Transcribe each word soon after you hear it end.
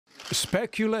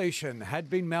Speculation had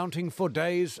been mounting for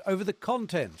days over the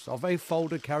contents of a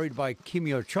folder carried by Kim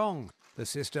Yo-jong, the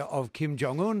sister of Kim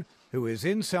Jong-un, who is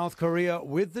in South Korea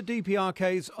with the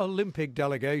DPRK's Olympic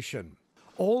delegation.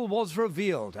 All was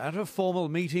revealed at a formal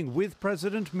meeting with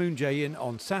President Moon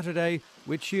on Saturday,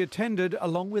 which she attended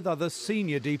along with other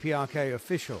senior DPRK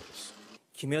officials.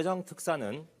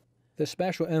 The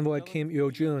Special Envoy Kim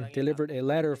Yo-jong delivered a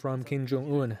letter from Kim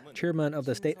Jong-un, chairman of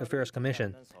the State Affairs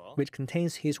Commission, which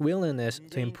contains his willingness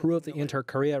to improve the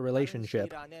inter-Korea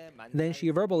relationship. Then she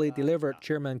verbally delivered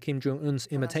Chairman Kim Jong-un's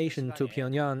invitation to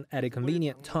Pyongyang at a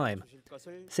convenient time,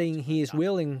 saying he is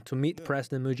willing to meet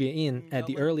President Moon at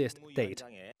the earliest date.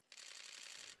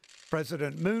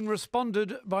 President Moon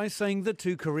responded by saying the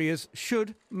two Koreas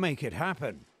should make it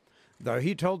happen, though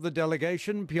he told the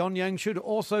delegation Pyongyang should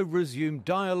also resume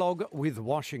dialogue with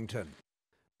Washington.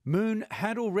 Moon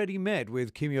had already met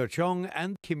with Kim Yo-jong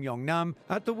and Kim Yong-nam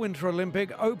at the Winter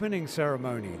Olympic opening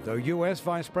ceremony, though U.S.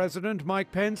 Vice President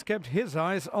Mike Pence kept his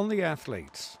eyes on the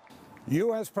athletes.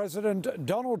 U.S. President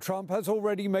Donald Trump has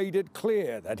already made it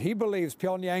clear that he believes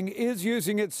Pyongyang is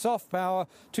using its soft power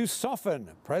to soften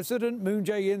President Moon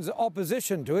Jae-in's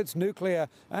opposition to its nuclear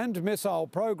and missile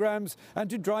programs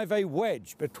and to drive a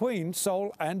wedge between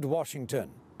Seoul and Washington.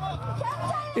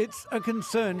 It's a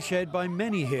concern shared by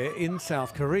many here in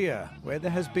South Korea, where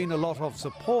there has been a lot of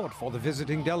support for the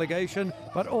visiting delegation,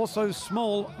 but also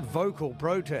small, vocal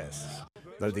protests.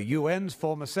 Though the UN's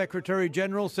former Secretary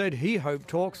General said he hoped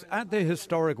talks at the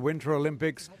historic Winter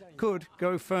Olympics could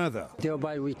go further.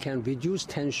 Thereby we can reduce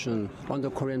tension on the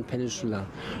Korean Peninsula,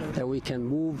 that we can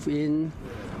move in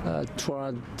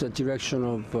toward the direction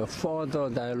of further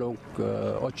dialogue,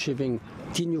 achieving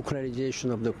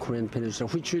denuclearization of the Korean Peninsula,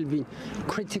 which will be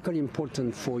critically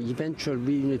important for eventual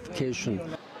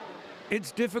reunification.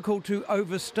 It's difficult to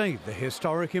overstate the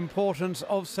historic importance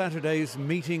of Saturday's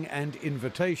meeting and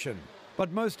invitation.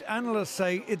 But most analysts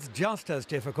say it's just as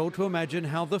difficult to imagine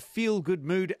how the feel-good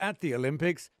mood at the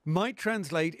Olympics might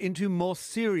translate into more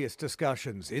serious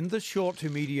discussions in the short to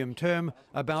medium term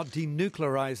about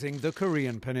denuclearizing the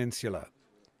Korean peninsula.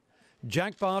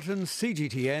 Barton,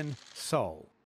 CGTN, Seoul.